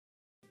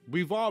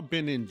we've all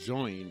been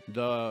enjoying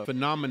the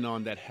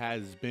phenomenon that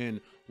has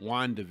been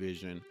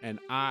WandaVision, and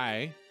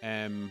I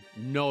am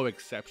no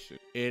exception.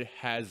 It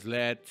has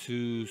led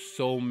to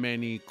so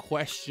many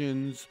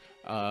questions.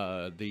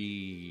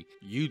 The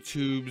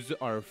YouTubes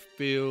are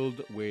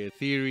filled with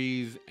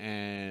theories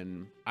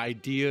and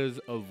ideas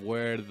of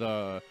where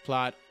the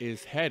plot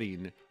is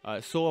heading.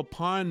 So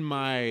upon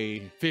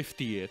my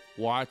 50th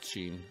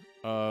watching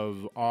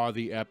of all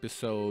the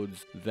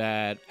episodes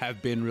that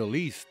have been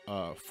released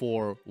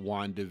for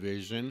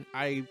WandaVision,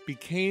 I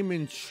became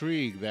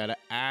intrigued that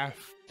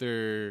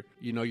after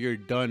you're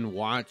done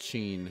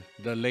watching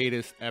the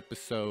latest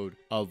episode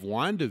of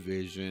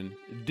WandaVision,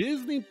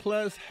 Disney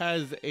Plus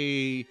has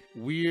a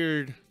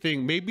weird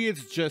thing. Maybe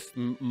it's just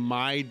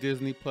my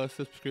Disney Plus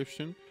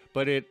subscription,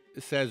 but it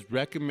says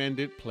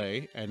recommended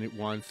play, and it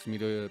wants me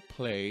to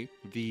play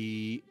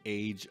the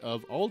Age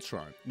of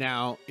Ultron.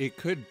 Now, it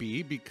could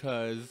be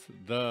because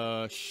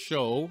the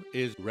show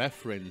is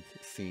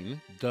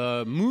referencing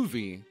the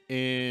movie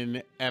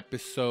in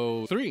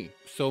episode 3.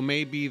 So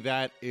maybe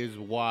that is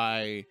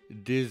why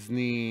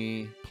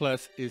Disney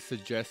Plus is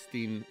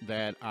suggesting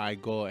that I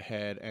go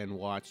ahead and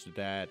watch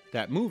that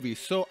movie.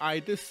 So I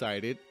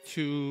decided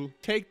to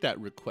take that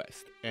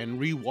request and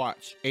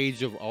rewatch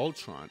Age of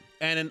Ultron.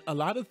 And a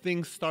lot of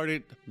things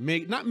started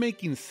not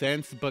making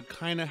sense, but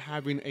kind of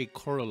having a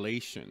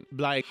correlation.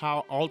 Like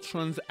how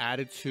Ultron's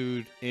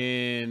attitude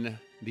in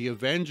the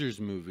Avengers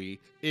movie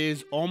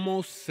is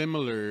almost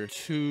similar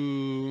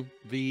to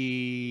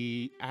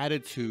the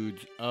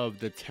attitudes of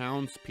the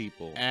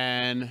townspeople.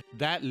 And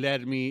that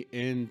led me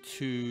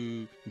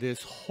into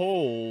this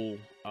whole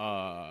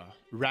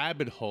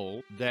rabbit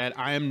hole that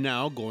I am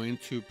now going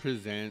to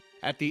present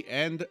at the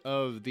end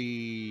of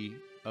the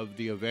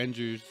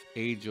Avengers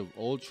Age of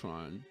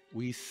Ultron.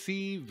 We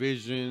see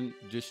Vision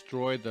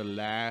destroy the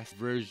last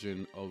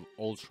version of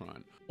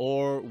Ultron,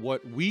 or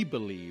what we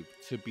believe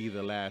to be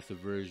the last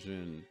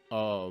version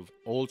of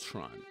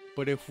Ultron.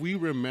 But if we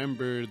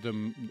remember the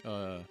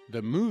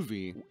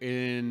movie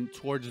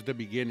towards the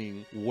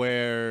beginning,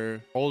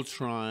 where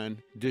Ultron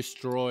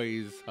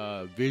destroys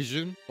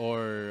Vision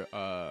or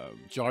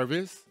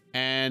Jarvis,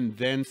 and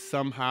then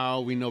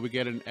somehow we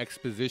get an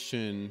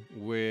exposition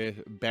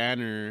with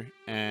Banner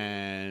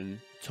and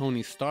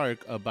Tony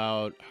Stark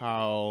about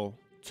how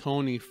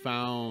Tony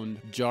found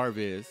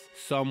Jarvis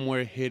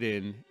somewhere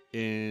hidden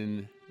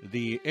in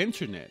the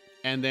internet.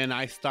 And then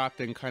I stopped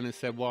and kind of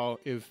said, well,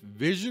 if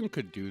Vision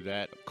could do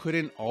that,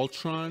 couldn't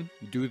Ultron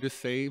do the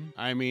same?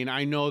 I mean,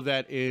 I know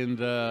that in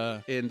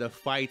the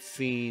fight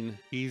scene,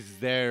 he's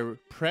there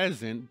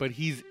present, but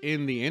he's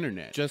in the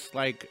internet. Just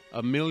like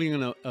a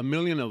million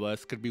of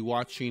us could be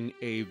watching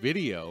a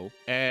video,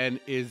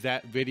 and is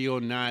that video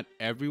not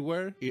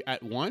everywhere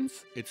at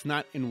once? It's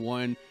not in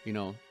one,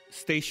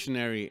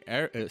 stationary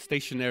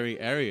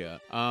area.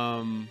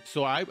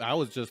 So I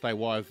was just like,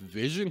 well, if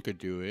Vision could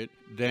do it,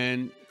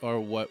 then, or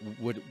what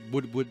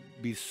would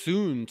be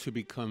soon to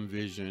become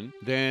Vision,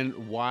 then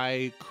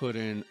why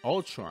couldn't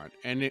Ultron?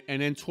 And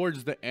then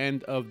towards the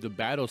end of the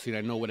battle scene,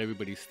 I know what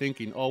everybody's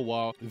thinking. Oh,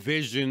 well,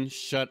 Vision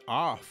shut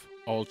off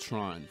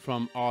Ultron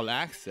from all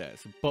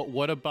access. But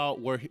what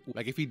about where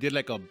if he did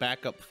like a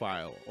backup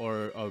file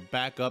or a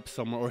backup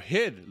somewhere, or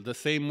hid the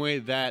same way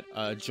that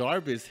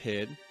Jarvis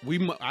hid?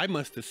 I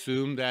must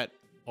assume that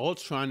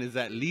Ultron is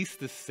at least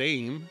the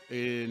same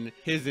in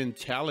his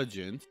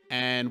intelligence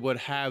and would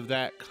have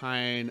that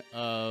kind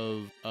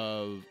of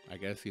I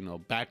guess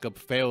backup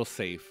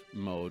failsafe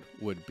mode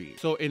would be.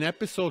 So in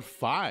episode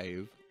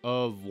 5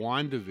 of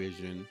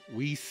WandaVision,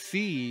 we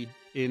see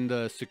in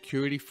the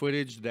security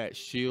footage that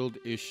S.H.I.E.L.D.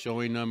 is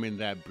showing them in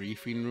that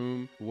briefing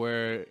room,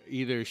 where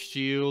either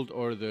S.H.I.E.L.D.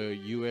 or the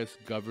U.S.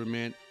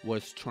 government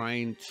was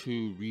trying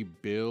to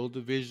rebuild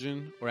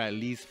Vision, or at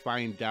least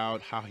find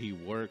out how he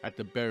worked at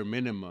the bare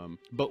minimum.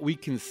 But we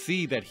can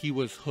see that he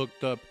was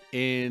hooked up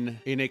in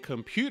a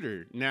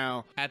computer.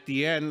 Now, at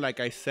the end,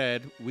 like I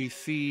said, we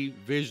see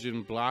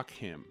Vision block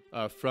him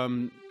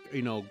from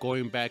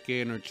going back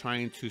in or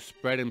trying to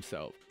spread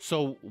himself.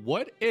 So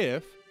what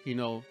if,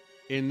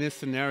 in this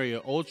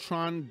scenario,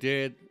 Ultron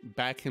did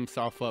back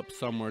himself up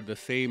somewhere the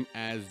same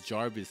as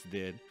Jarvis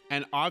did?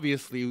 And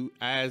obviously,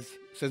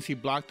 since he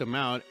blocked him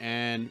out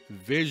and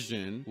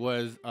Vision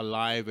was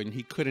alive and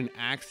he couldn't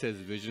access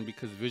Vision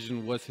because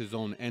Vision was his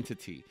own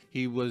entity.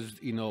 He was,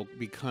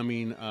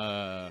 becoming,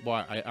 I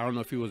don't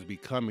know if he was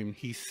becoming,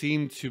 he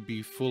seemed to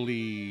be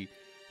fully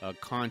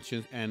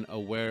conscious and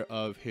aware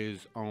of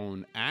his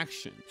own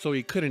action. So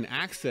he couldn't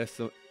access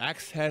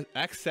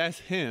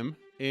him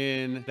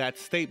in that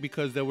state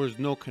because there was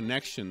no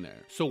connection there.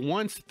 So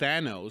once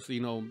Thanos,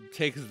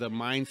 takes the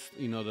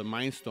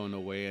mind stone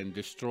away and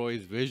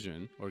destroys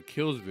Vision or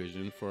kills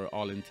Vision for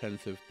all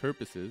intensive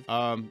purposes,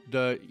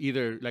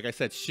 either, like I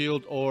said,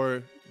 S.H.I.E.L.D.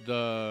 or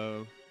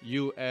the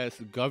U.S.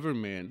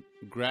 government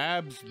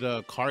grabs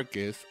the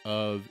carcass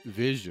of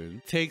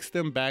Vision, takes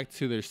them back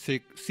to their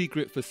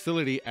secret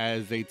facility,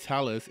 as they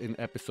tell us in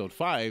episode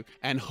 5,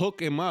 and hook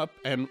him up.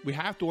 And we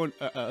have to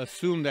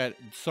assume that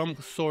some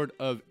sort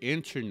of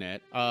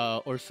internet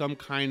or some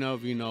kind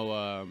of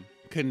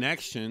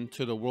connection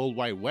to the World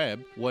Wide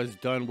Web was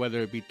done, whether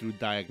it be through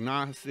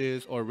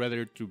diagnosis or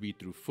whether it be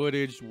through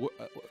footage,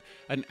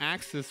 an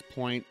access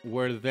point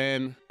where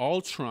then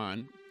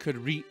Ultron could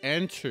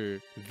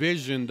re-enter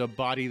Vision, the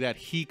body that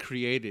he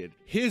created,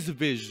 his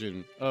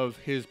vision of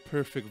his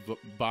perfect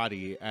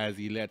body, as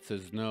he lets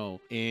us know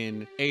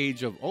in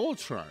Age of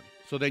Ultron.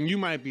 So then you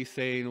might be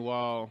saying,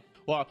 well,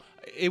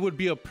 it would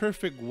be a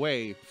perfect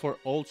way for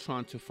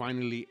Ultron to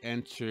finally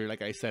enter,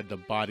 like I said, the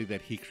body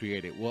that he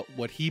created,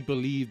 what he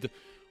believed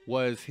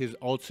was his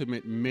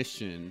ultimate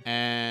mission,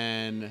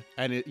 and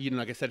it, you know,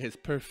 like I said, his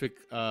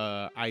perfect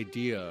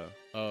idea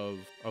of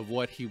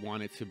what he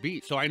wanted to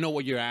be. So I know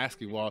what you're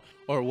asking, well,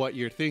 or what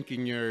you're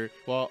thinking.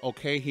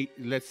 Okay,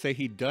 let's say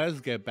he does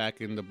get back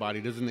in the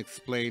body. Doesn't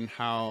explain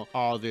how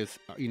all this,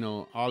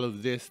 all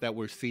of this that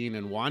we're seeing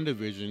in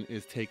WandaVision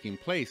is taking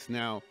place.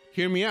 Now,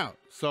 hear me out.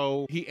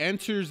 So he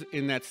enters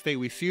in that state.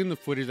 We see in the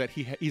footage that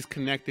he's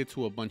connected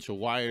to a bunch of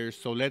wires.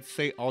 So let's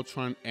say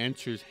Ultron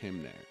enters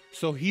him there.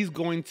 So he's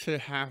going to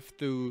have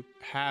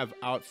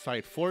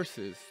outside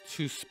forces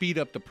to speed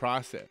up the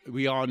process.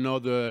 We all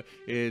know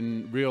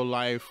in real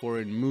life or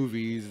in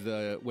movies,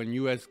 when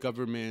U.S.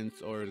 governments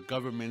or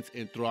governments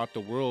throughout the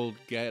world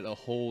get a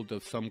hold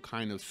of some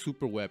kind of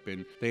super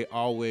weapon, they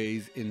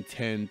always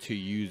intend to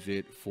use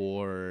it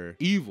for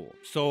evil.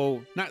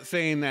 So not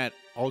saying that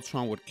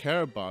Ultron would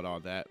care about all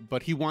that,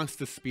 but he wants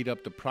to speed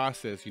up the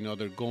process. They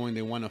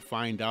want to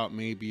find out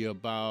maybe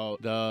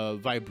about the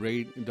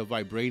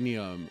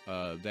vibranium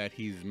that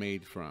he's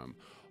made from,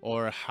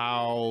 or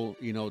how,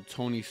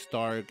 Tony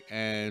Stark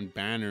and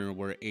Banner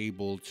were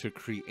able to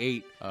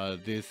create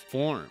this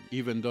form,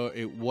 even though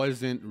it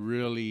wasn't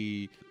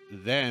really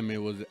them, it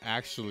was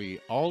actually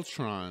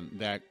Ultron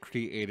that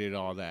created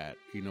all that,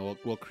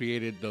 what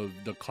created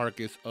the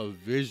carcass of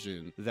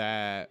Vision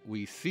that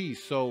we see.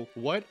 So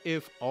what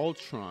if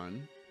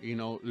Ultron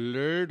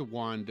lured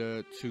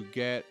Wanda to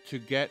get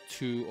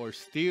to or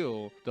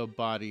steal the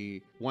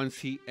body once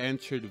he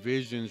entered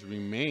Vision's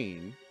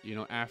remain,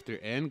 after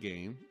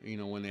Endgame,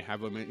 when they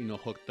have him,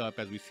 hooked up,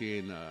 as we see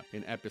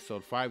in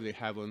episode 5, they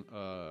have him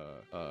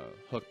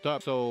hooked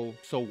up. So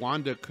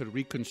Wanda could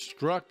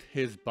reconstruct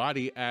his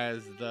body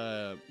as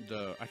the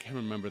I can't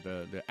remember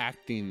the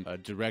acting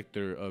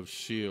director of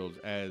S.H.I.E.L.D.,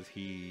 as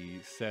he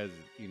says,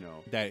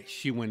 that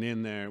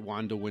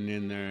Wanda went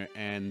in there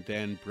and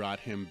then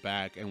brought him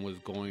back and was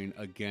going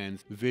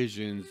against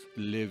Vision's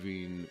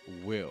living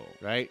will,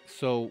 right?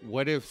 So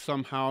what if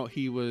somehow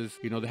he was,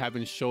 they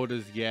haven't showed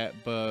us yet,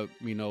 but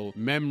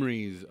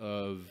memories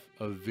of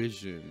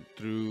Vision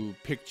through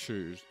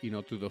pictures,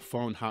 through the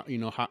phone, how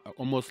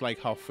almost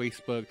like how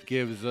Facebook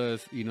gives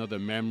us, the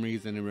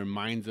memories, and it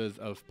reminds us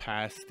of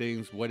past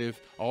things. What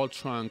if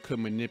Ultron could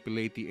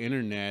manipulate the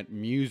internet,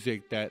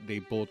 music that they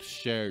both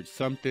shared,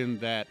 something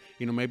that,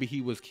 maybe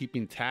he was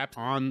keeping tabs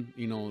on,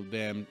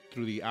 them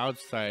through the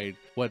outside,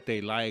 what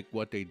they like,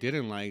 what they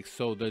didn't like,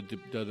 so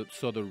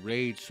the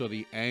rage, so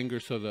the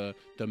anger, so the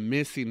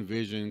missing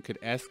Vision could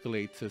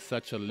escalate to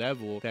such a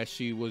level that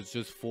she was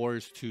just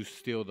forced to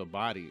steal the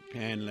body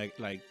and like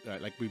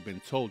we've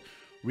been told,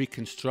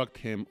 reconstruct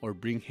him or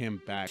bring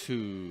him back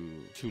to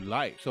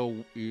life.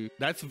 So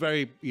that's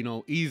very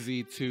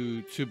easy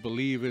to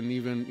believe, and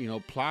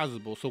even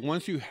plausible. So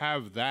once you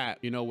have that,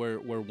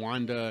 where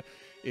Wanda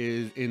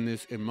is in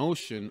this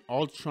emotion,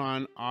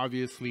 Ultron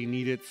obviously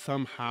needed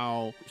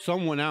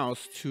someone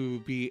else to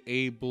be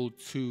able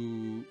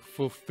to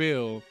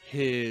fulfill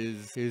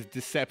his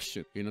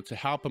deception, to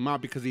help him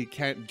out, because he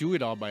can't do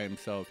it all by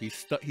himself.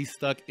 He's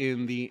stuck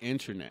in the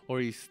internet, or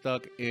he's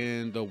stuck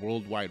in the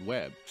World Wide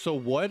Web. So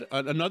what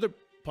another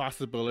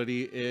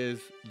possibility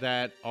is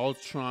that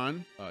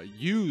Ultron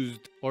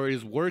used or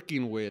is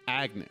working with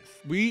Agnes.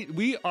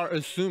 We are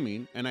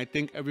assuming, and I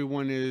think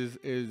everyone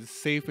is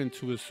safe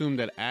to assume,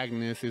 that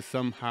Agnes is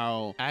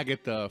somehow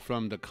Agatha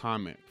from the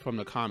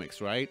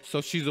comics, right?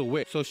 So she's a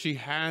witch. So she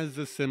has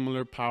the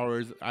similar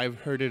powers.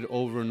 I've heard it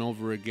over and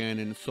over again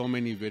in so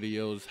many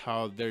videos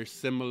how they're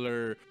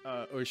similar,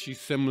 or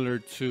she's similar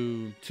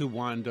to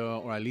Wanda,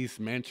 or at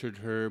least mentored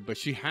her, but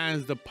she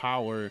has the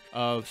power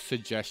of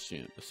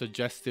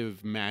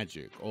suggestive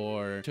magic,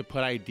 or to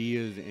put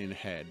ideas in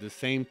head. The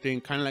same thing,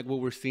 kind of like what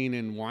we're seeing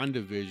in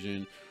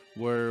WandaVision,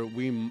 where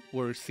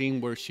we're seeing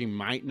where she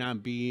might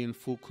not be in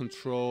full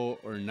control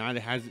or not.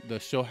 The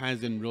show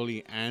hasn't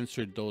really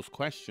answered those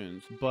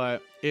questions.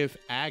 But if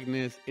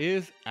Agnes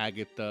is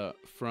Agatha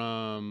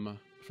from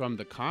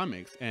the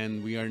comics,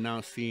 and we are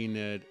now seeing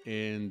it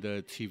in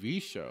the TV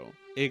show,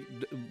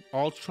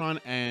 Ultron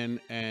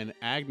and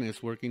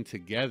Agnes working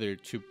together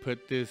to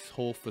put this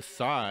whole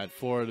facade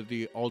for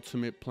the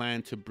ultimate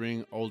plan to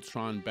bring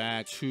Ultron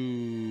back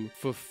to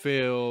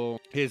fulfill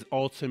his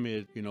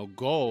ultimate,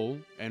 goal,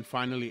 and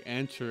finally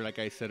enter, like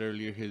I said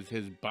earlier,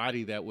 his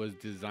body that was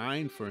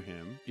designed for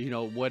him.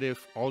 What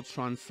if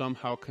Ultron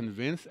somehow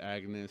convinced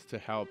Agnes to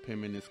help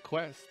him in his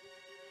quest,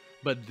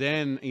 but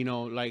then,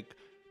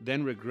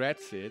 then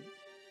regrets it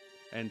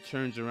and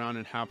turns around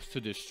and helps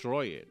to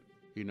destroy it,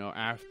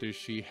 after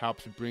she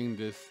helps bring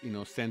this,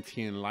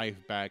 sentient life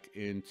back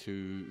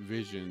into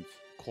Vision's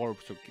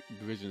corpse of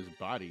Vision's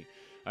body.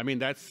 I mean,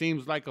 that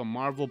seems like a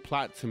Marvel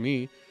plot to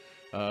me.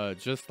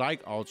 Just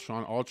like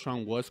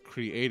Ultron was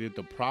created.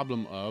 The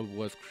problem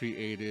was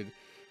created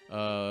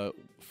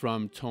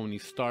from Tony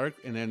Stark,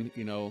 and then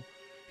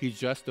he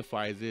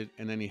justifies it,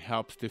 and then he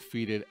helps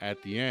defeat it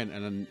at the end,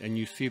 and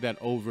you see that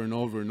over and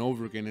over and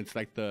over again. It's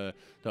like the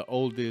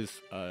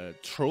oldest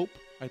trope,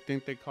 I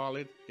think they call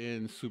it,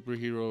 in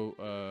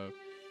superhero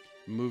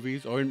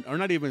movies, or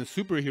not even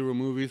superhero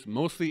movies,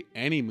 mostly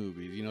any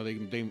movies.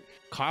 They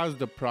caused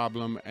the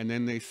problem, and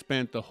then they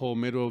spent the whole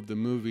middle of the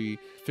movie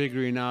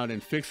figuring out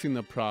and fixing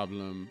the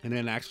problem, and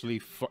then actually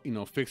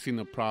fixing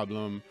the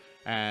problem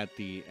at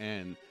the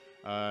end.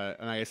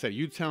 And like I said,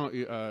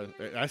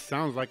 that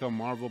sounds like a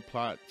Marvel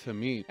plot to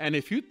me. And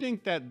if you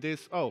think that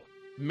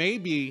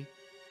maybe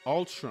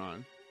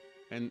Ultron,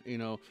 and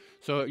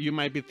so you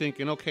might be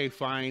thinking, okay,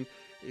 fine,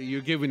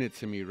 you're giving it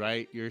to me,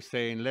 right? You're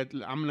saying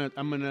I'm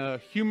gonna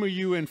humor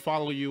you and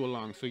follow you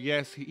along. So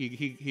yes,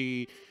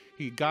 he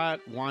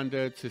got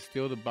Wanda to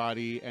steal the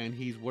body, and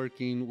he's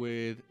working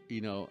with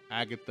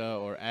Agatha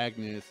or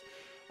Agnes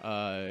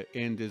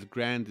in this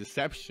grand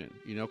deception,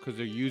 because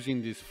they're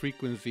using this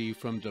frequency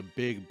from the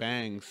Big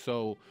Bang.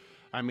 So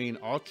I mean,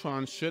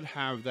 Ultron should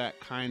have that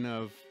kind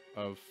of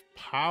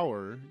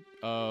power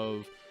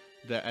of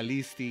at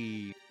least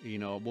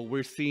what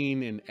we're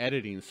seeing in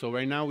editing. So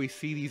right now we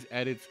see these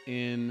edits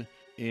in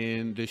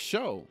the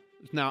show.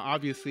 Now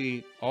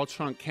obviously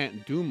Ultron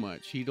can't do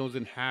much. He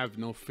doesn't have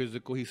no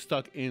physical, he's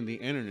stuck in the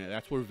internet.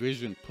 That's where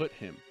Vision put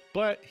him.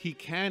 But he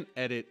can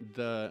edit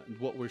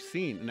what we're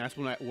seeing, and that's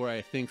where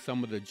I think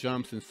some of the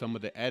jumps and some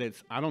of the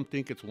edits. I don't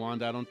think it's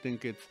Wanda, I don't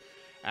think it's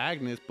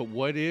Agnes, but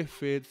what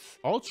if it's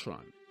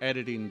Ultron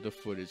editing the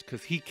footage?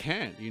 Because he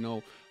can,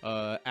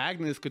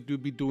 Agnes could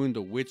be doing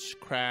the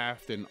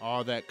witchcraft and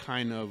all that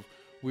kind of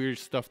weird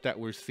stuff that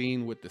we're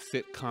seeing with the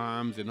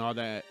sitcoms and all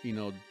that,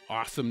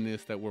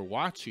 awesomeness that we're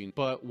watching.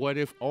 But what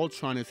if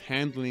Ultron is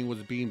handling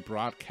what's being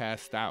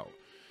broadcast out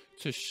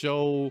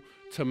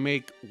to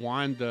make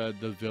Wanda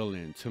the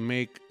villain, to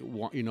make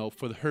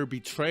for her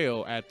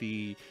betrayal at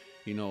the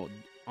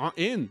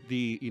in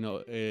the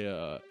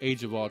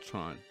Age of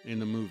Ultron, in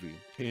the movie,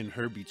 in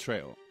her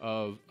betrayal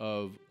of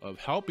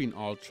helping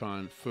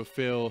Ultron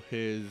fulfill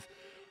his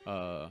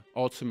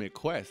ultimate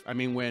quest. I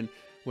mean,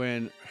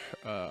 when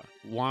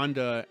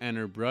Wanda and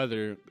her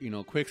brother,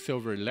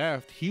 Quicksilver,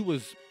 left, he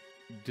was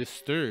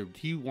disturbed.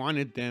 He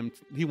wanted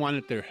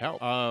their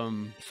help.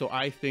 So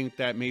I think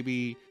that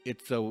maybe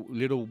it's a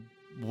little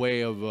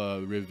way of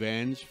a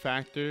revenge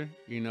factor,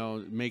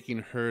 making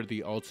her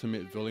the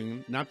ultimate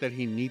villain. Not that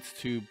he needs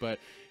to, but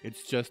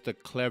it's just a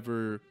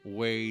clever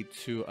way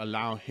to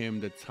allow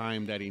him the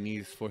time that he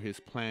needs for his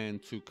plan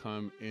to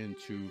come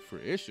into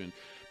fruition.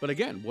 But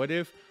again, what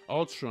if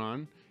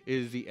Ultron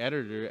is the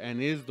editor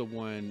and is the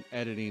one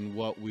editing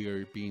what we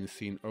are being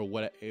seen, or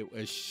what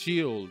a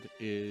shield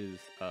is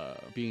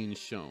being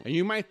shown? And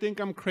you might think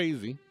I'm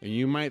crazy, and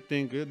you might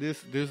think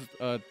this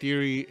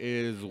theory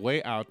is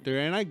way out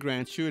there, and I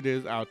grant you it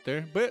is out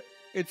there, but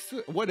it's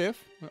what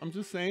if. I'm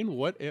just saying,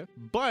 what if.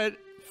 But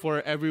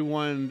for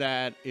everyone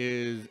that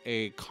is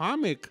a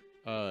comic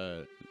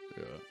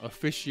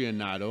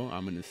aficionado,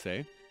 I'm gonna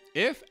say,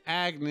 if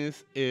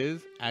Agnes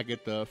is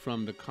Agatha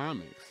from the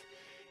comics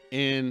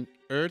in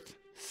Earth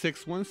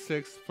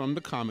 616 from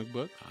the comic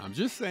book, I'm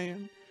just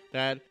saying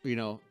that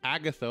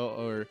Agatha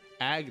or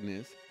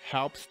Agnes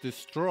helps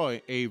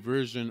destroy a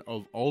version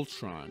of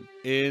Ultron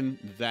in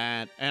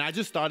that. And I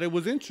just thought it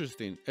was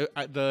interesting,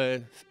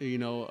 the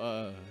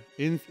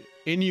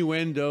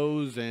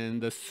innuendos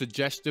and the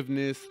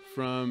suggestiveness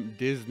from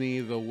Disney,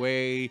 the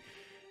way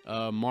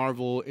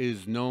Marvel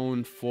is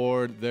known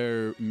for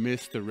their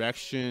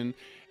misdirection,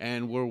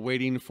 and we're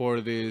waiting for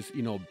this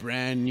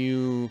brand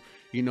new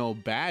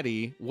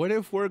baddie. What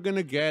if we're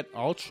gonna get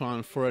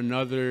Ultron for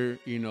another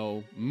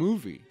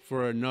movie,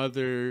 for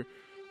another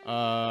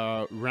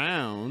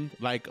round,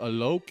 like a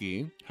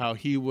Loki, how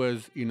he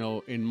was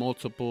in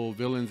multiple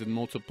villains in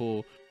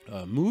multiple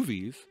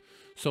movies?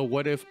 So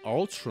what if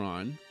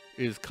Ultron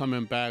is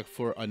coming back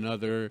for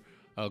another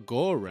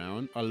go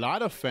around? A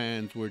lot of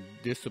fans were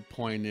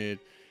disappointed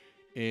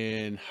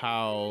in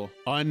how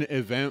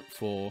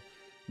uneventful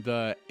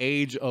the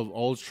Age of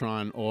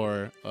Ultron,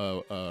 or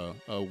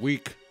a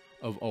week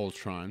of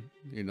Ultron,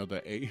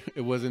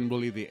 it wasn't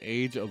really the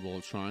Age of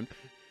Ultron,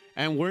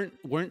 and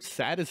weren't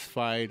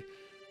satisfied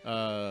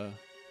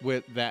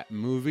with that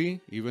movie,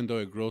 even though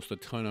it grossed a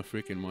ton of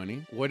freaking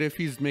money. What if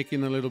he's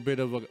making a little bit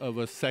of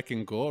a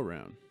second go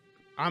around?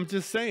 I'm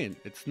just saying,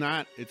 it's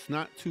not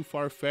too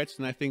far fetched,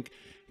 and I think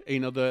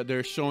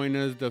they're showing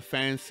us the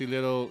fancy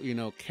little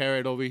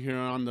carrot over here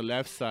on the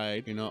left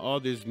side, all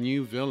this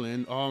new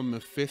villain,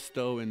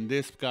 Mephisto and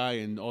this guy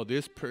and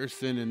this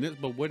person and this.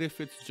 But what if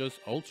it's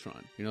just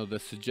Ultron?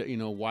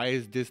 Why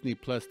is Disney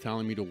Plus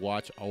telling me to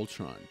watch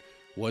Ultron?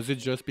 Was it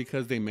just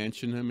because they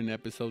mentioned him in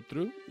episode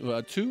 2,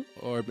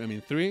 or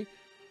 3?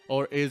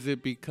 Or is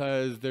it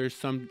because there's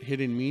some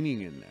hidden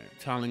meaning in there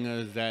telling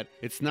us that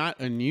it's not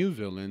a new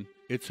villain,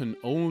 it's an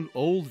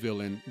old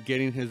villain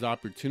getting his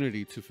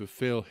opportunity to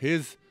fulfill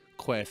his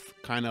quest,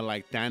 kind of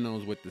like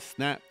Thanos with the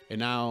snap. And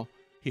now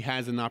he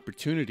has an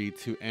opportunity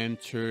to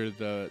enter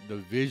the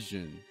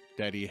vision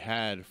that he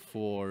had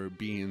for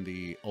being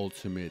the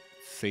ultimate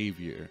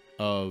savior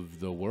of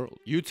the world.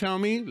 You tell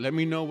me, let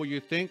me know what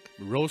you think.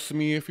 Roast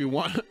me if you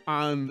want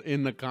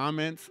in the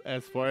comments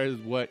as far as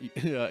what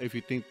if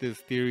you think this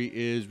theory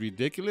is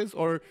ridiculous,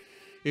 or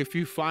if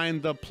you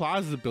find the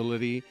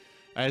plausibility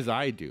as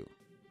I do.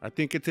 I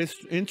think it's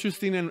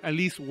interesting and at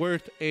least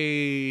worth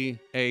a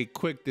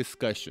quick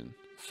discussion.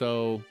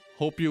 So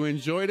hope you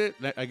enjoyed it.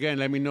 Again,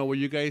 let me know what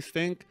you guys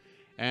think,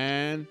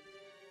 and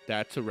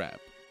that's a wrap.